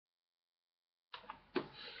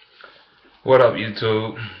What up,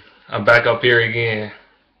 YouTube? I'm back up here again,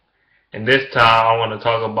 and this time I want to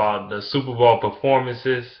talk about the Super Bowl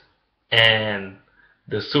performances and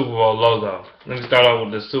the Super Bowl logo. Let me start off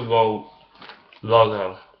with the Super Bowl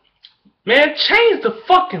logo. Man, change the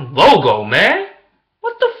fucking logo, man.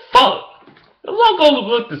 What the fuck? The logo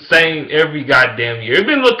look the same every goddamn year. It's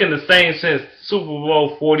been looking the same since Super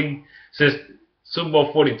Bowl 40, since Super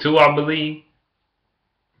Bowl 42, I believe.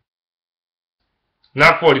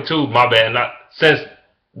 Not 42, my bad. Not since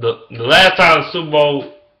the last time the Super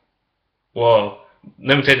Bowl. Well,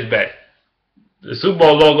 let me take this back. The Super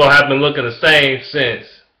Bowl logo has been looking the same since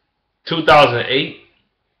 2008.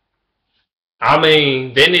 I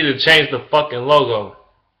mean, they need to change the fucking logo.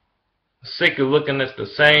 I'm sick of looking at the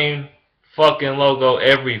same fucking logo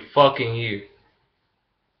every fucking year.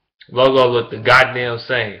 Logo look the goddamn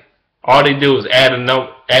same. All they do is add a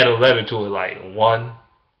letter to it, like 1,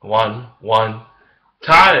 1, 1.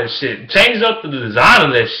 Tired of that shit. Change up the design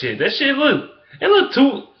of that shit. That shit it look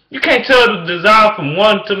too. You can't tell the design from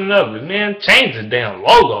one to another, man. Change the damn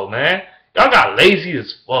logo, man. Y'all got lazy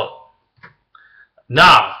as fuck.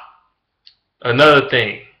 Nah. Another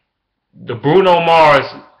thing, the Bruno Mars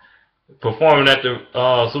performing at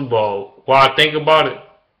the Super Bowl. While I think about it,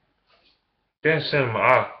 damn shit in my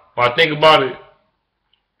eye. While I think about it,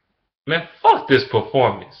 man, fuck this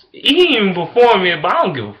performance. He didn't even perform it, but I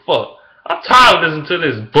don't give a fuck. I'm tired of listening to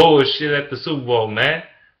this bullshit at the Super Bowl, man.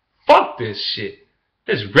 Fuck this shit.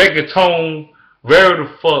 This reggaeton, rare the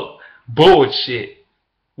fuck bullshit.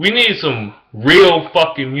 We need some real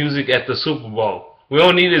fucking music at the Super Bowl. We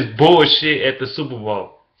don't need this bullshit at the Super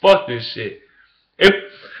Bowl. Fuck this shit. If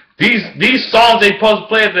these songs they supposed to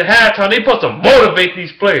play at the halftime, they supposed to motivate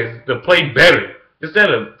these players to play better.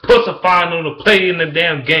 Instead of pussifying them to play in the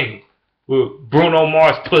damn game with Bruno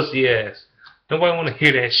Mars pussy ass. Nobody want to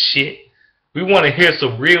hear that shit. We want to hear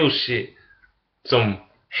some real shit. Some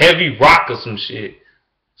heavy rock or some shit.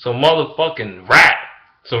 Some motherfucking rap.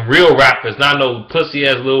 Some real rappers. Not no pussy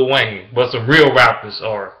ass Lil Wayne. But some real rappers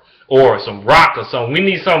or some rock or something. We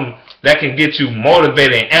need something that can get you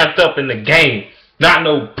motivated and amped up in the game. Not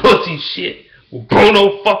no pussy shit with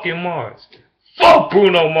Bruno fucking Mars. Fuck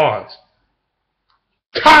Bruno Mars.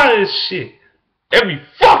 Tired of this shit. Every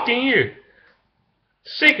fucking year.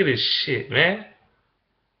 Sick of this shit, man.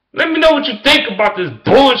 Let me know what you think about this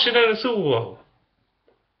bullshit in the Super Bowl.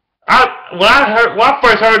 When I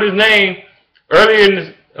first heard his name earlier in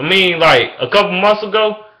this, like a couple months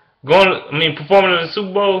ago, performing in the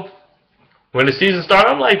Super Bowl, when the season started,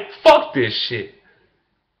 I'm like, fuck this shit.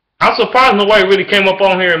 I'm surprised nobody really came up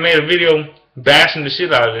on here and made a video bashing the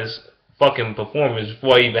shit out of this fucking performance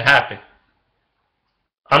before it even happened.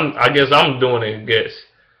 I guess I'm doing it,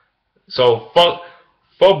 So fuck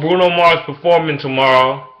Bruno Mars performing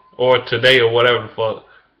tomorrow or today or whatever the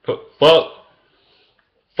fuck.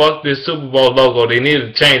 Fuck this Super Bowl logo. They need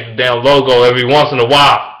to change the damn logo every once in a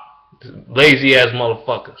while. Lazy ass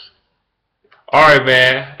motherfuckers. Alright,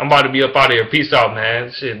 man. I'm about to be up out of here. Peace out,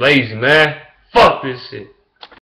 man. Shit lazy, man. Fuck this shit.